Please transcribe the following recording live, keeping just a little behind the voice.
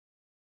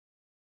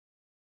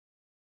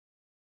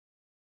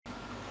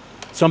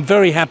So I'm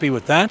very happy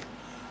with that.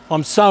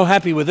 I'm so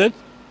happy with it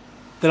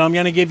that I'm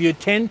going to give you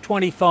 10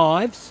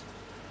 25s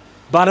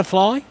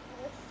butterfly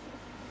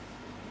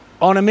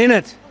on a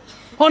minute.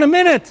 On a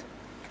minute.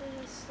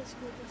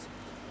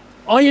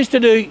 I used to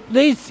do,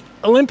 these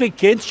Olympic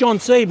kids, John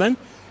Seaman,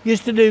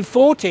 used to do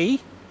 40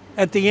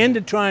 at the end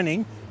of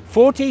training,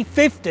 40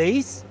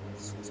 50s,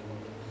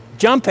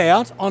 jump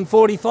out on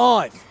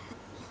 45.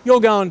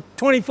 You're going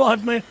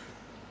 25 minutes.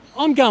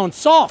 I'm going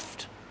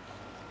soft.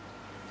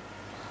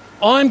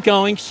 I'm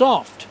going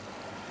soft.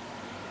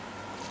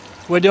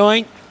 We're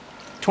doing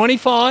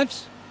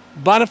 25s,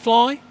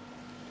 butterfly,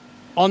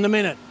 on the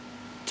minute.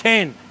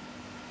 10.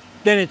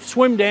 Then it's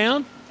swim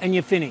down and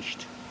you're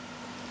finished.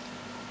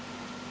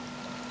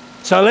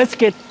 So let's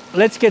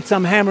get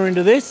some hammer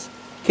into this.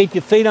 Keep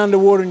your feet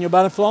underwater in your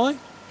butterfly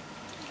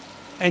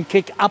and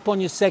kick up on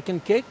your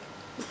second kick.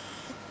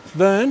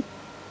 Vern,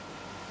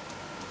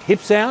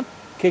 hips out,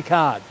 kick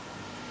hard.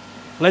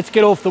 Let's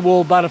get off the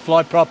wall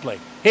butterfly properly.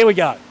 Here we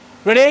go.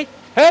 Ready?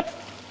 Hip.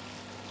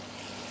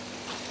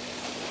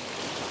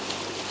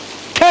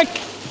 Kick,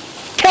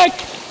 kick,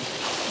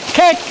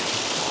 kick,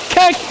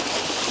 kick,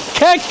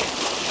 kick,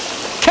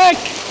 kick,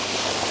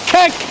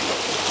 kick,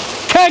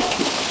 kick,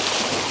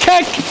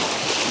 kick,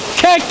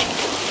 kick,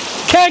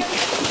 kick.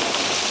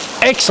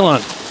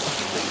 Excellent.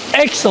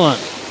 Excellent.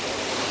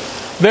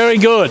 Very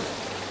good.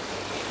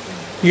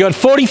 You got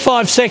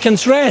 45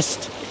 seconds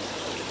rest.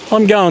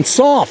 I'm going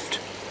soft.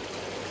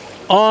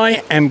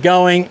 I am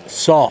going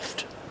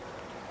soft.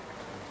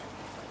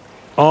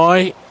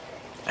 I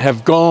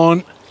have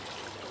gone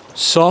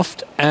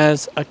soft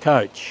as a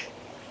coach.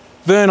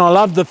 Vern, I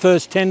loved the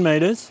first 10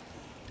 metres.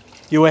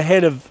 You were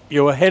ahead of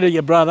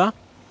your brother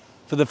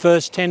for the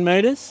first 10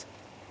 metres.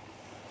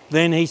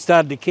 Then he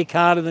started to kick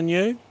harder than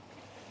you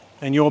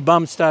and your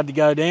bum started to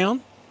go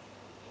down.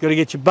 Got to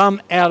get your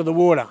bum out of the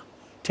water.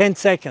 10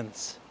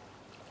 seconds.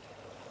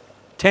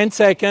 10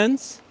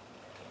 seconds.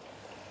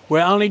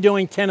 We're only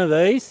doing 10 of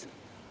these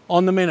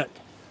on the minute.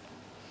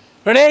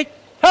 Ready?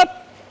 Up!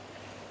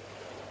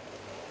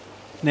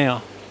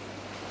 Now,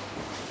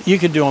 you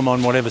could do them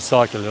on whatever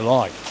cycle you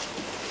like.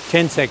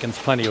 10 seconds,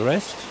 plenty of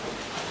rest.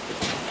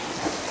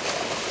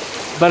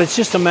 But it's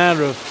just a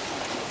matter of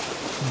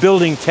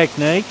building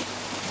technique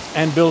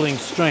and building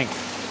strength.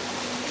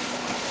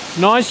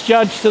 Nice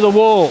judge to the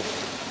wall.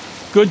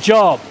 Good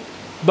job.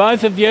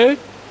 Both of you,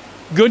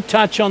 good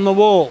touch on the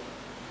wall.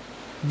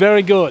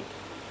 Very good.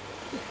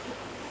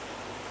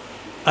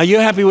 Are you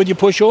happy with your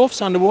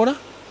push-offs underwater?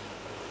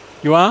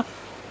 You are?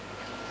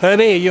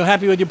 Herbie, are you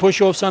happy with your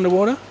push-offs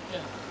underwater?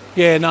 Yeah.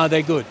 Yeah, no,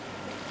 they're good.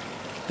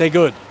 They're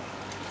good.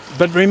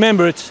 But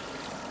remember, it's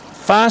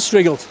fast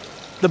wriggles.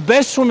 The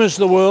best swimmers of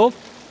the world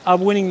are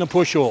winning the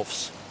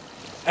push-offs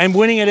and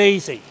winning it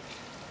easy.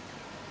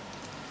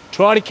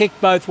 Try to kick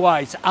both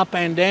ways, up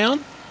and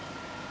down.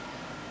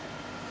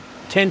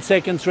 10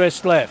 seconds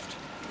rest left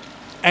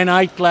and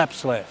 8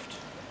 laps left.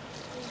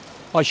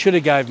 I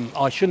shouldn't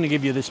have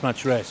given you this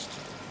much rest.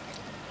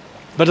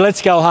 But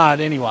let's go hard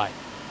anyway.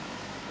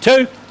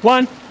 2,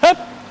 1, up.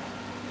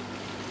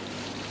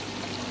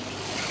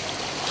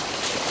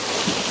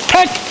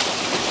 Kick.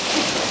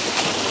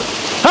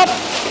 Up.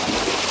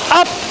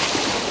 Up.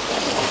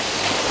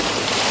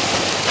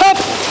 Up.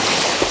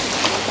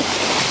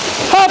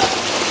 Up.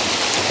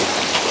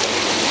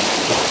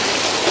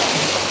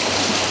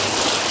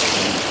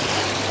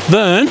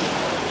 Vern,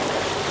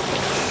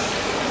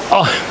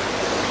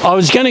 I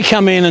was going to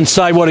come in and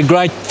say what a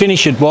great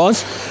finish it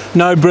was.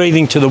 No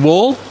breathing to the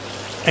wall,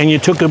 and you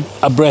took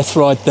a breath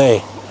right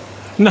there.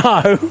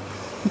 No,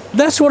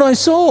 that's what I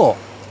saw.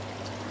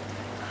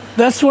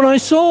 That's what I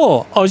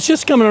saw. I was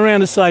just coming around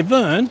to say,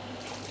 Vern,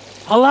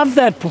 I love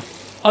that.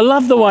 I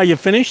love the way you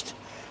finished.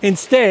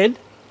 Instead,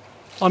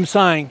 I'm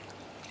saying,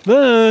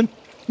 Vern,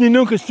 you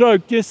took a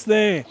stroke just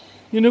there.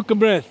 You took a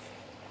breath.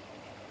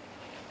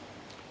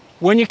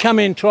 When you come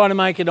in, try to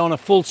make it on a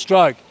full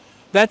stroke.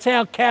 That's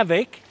how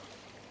Kavik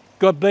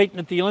got beaten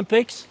at the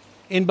Olympics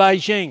in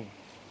Beijing,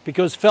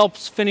 because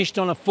Phelps finished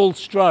on a full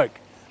stroke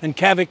and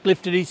Kavik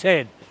lifted his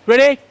head.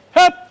 Ready?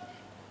 Up!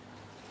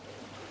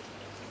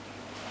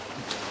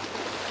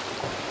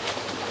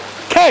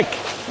 Kick!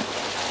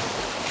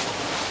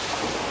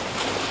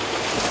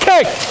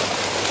 Kick!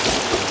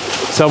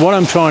 So what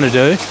I'm trying to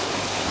do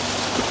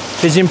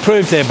is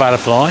improve their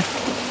butterfly,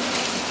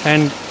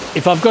 and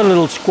if I've got a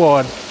little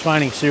squad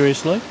training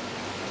seriously,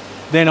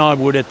 then I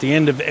would, at the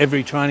end of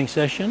every training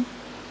session,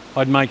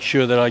 I'd make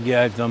sure that I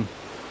gave them,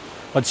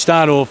 I'd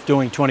start off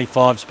doing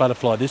 25s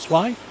butterfly this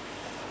way,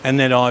 and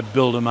then I'd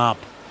build them up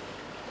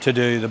to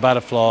do the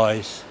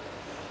butterflies.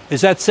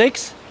 Is that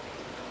 6?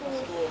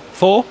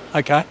 4?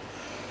 Okay.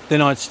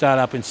 Then I'd start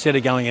up, instead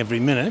of going every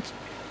minute,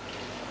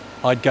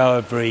 I'd go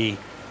every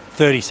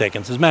 30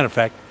 seconds. As a matter of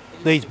fact,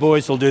 these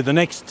boys will do the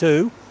next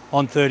 2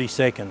 on 30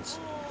 seconds.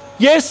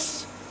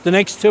 Yes, the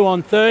next 2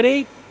 on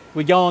 30.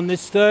 We go on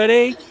this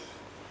 30.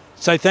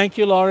 Say thank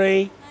you,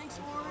 Laurie. Thanks,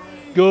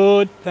 Laurie.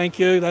 Good, thank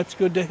you, that's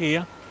good to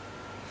hear.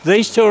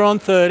 These 2 are on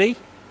 30,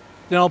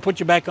 then I'll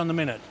put you back on the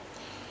minute.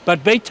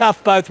 But be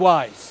tough both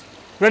ways.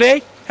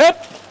 Ready? Hip.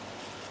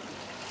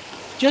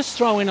 Just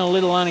throw in a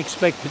little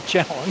unexpected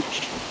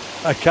challenge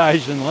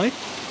occasionally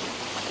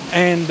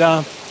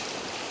and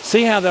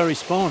see how they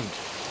respond.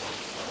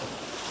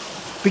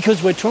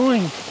 Because we're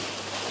trying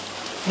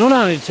not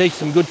only to teach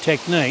them good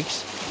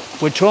techniques,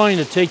 we're trying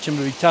to teach them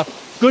to be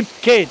tough. Good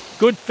kid,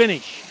 good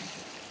finish.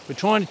 We're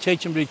trying to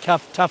teach them to be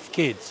tough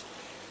kids.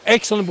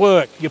 Excellent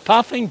work. You're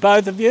puffing,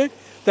 both of you.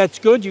 That's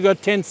good. You've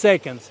got 10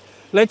 seconds.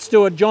 Let's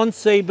do a John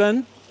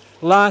Seaburn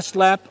last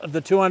lap of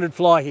the 200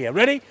 fly here.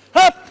 Ready?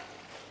 Hop!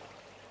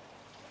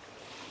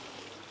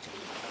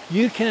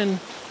 You can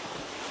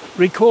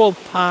recall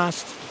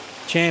past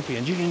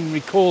champions. You can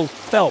recall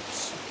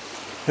Phelps,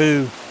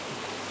 who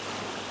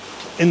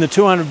in the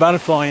 200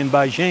 butterfly in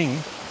Beijing,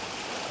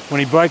 when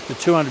he broke the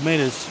 200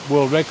 metres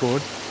world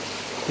record,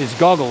 his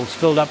goggles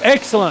filled up.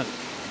 Excellent.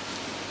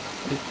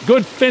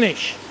 Good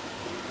finish.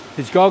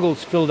 His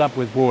goggles filled up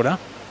with water.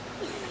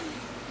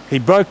 He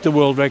broke the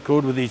world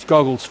record with his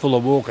goggles full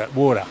of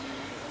water.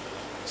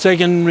 So you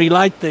can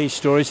relate these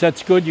stories.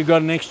 That's good. You've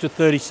got an extra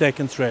 30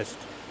 seconds rest.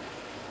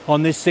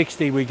 On this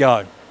 60 we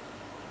go.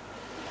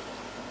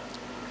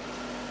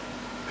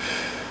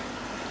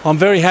 I'm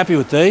very happy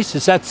with these.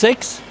 Is that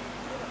 6?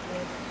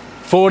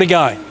 4 to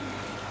go.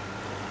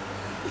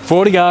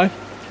 4 to go.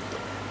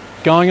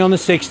 Going on the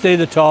 60,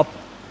 the top.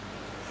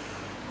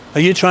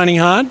 Are you training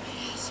hard?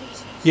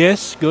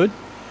 Yes, good.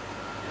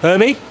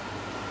 Herbie?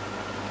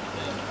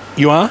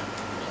 You are?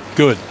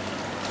 Good.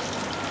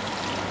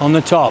 On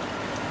the top.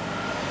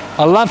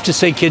 I love to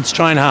see kids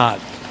train hard.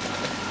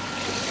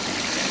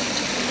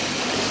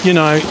 You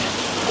know,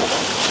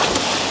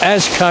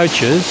 as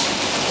coaches,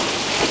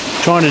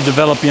 trying to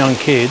develop young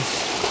kids,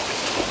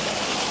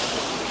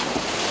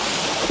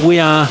 we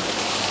are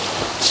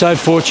so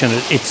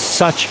fortunate. It's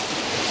such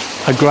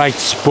a great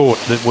sport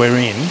that we're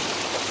in.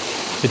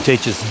 It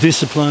teaches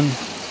discipline,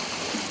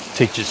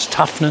 teaches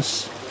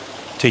toughness,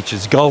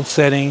 teaches goal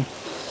setting,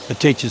 it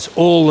teaches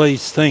all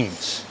these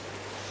things.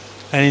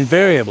 And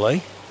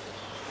invariably,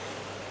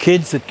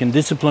 kids that can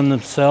discipline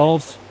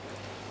themselves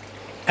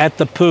at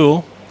the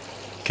pool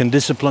can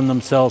discipline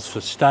themselves for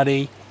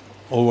study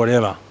or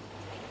whatever.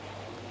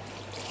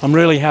 I'm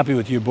really happy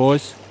with you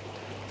boys.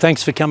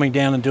 Thanks for coming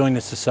down and doing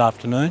this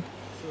afternoon.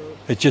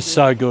 It's just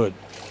so good.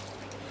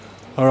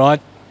 All right,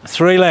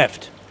 3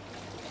 left.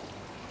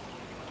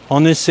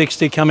 On this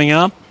 60 coming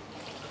up.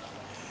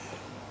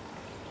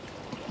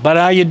 But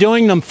are you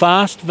doing them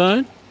fast,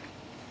 Vern?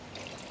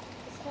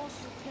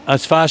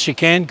 As fast as you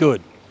can?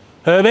 Good.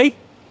 Herbie? Yeah.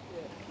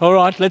 All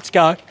right, let's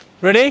go.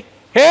 Ready?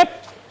 Hip!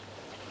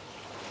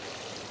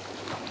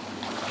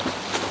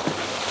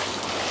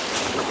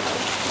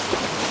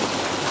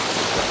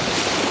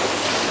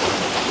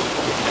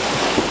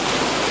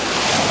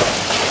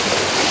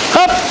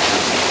 Hop!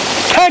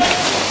 Kick!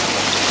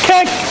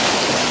 Kick!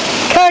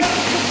 Kick!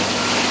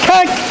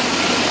 Kick!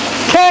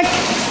 Kick!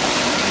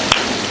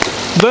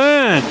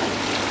 Vern!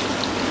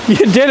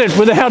 You did it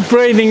without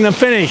breathing the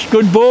finish.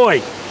 Good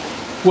boy.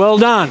 Well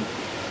done.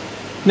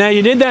 Now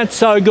you did that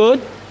so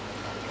good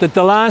that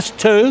the last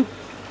 2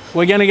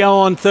 we're going to go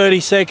on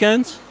 30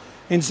 seconds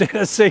instead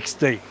of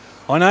 60.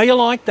 I know you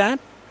like that.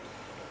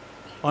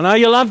 I know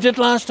you loved it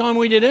last time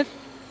we did it.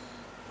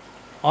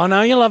 I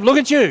know you loved. Look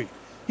at you.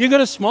 You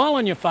got a smile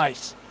on your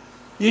face.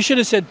 You should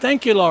have said,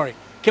 thank you, Laurie.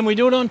 Can we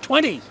do it on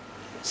 20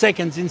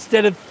 seconds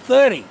instead of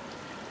 30?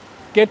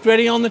 Get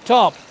ready on the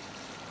top.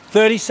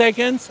 30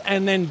 seconds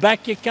and then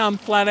back you come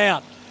flat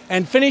out.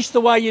 And finish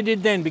the way you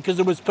did then because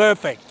it was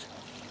perfect.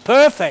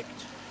 Perfect.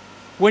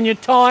 When you're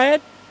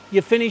tired,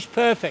 you finish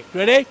perfect.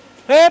 Ready?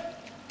 Hip.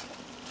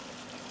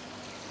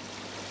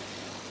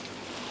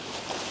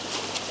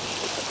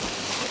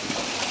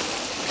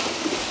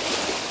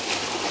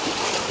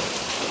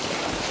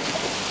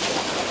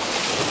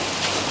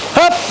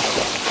 Hop.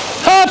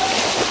 Hop.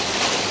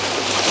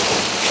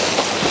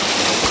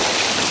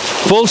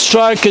 Full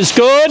stroke is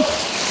good.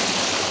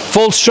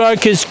 Full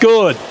stroke is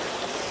good.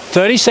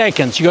 30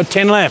 seconds, you've got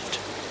 10 left.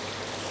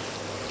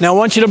 Now I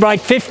want you to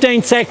break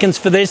 15 seconds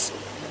for this.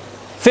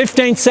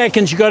 15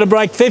 seconds, you've got to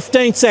break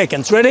 15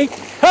 seconds. Ready?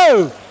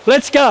 Ho!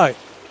 Let's go.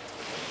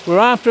 We're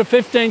after a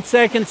 15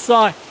 second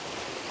side.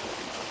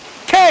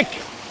 Kick!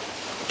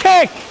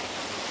 Kick!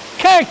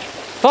 Kick!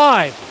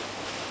 5,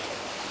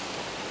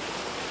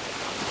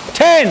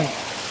 10,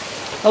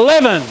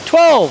 11,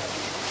 12,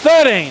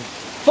 13,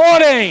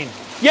 14.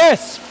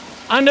 Yes,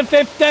 under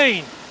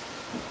 15.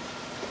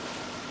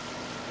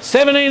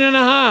 17 and a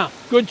half.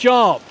 Good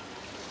job.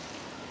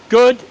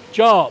 Good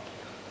job.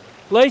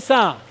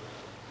 Lisa,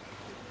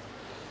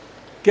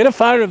 get a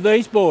photo of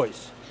these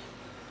boys.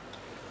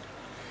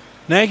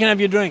 Now you can have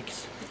your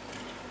drinks.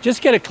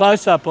 Just get a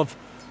close-up of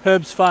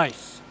Herb's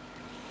face.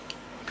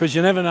 Because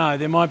you never know,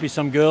 there might be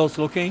some girls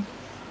looking.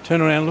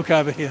 Turn around, look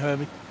over here,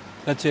 Herbie.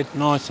 That's it,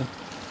 nice.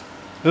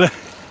 Look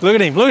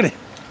at him, look at him.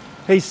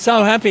 He's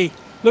so happy.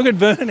 Look at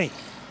Bernie.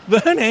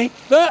 Bernie,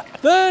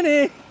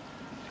 Bernie.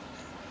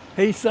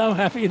 He's so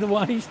happy the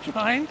way he's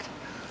trained.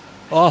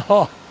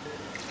 Oh,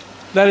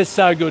 that is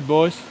so good,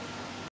 boys.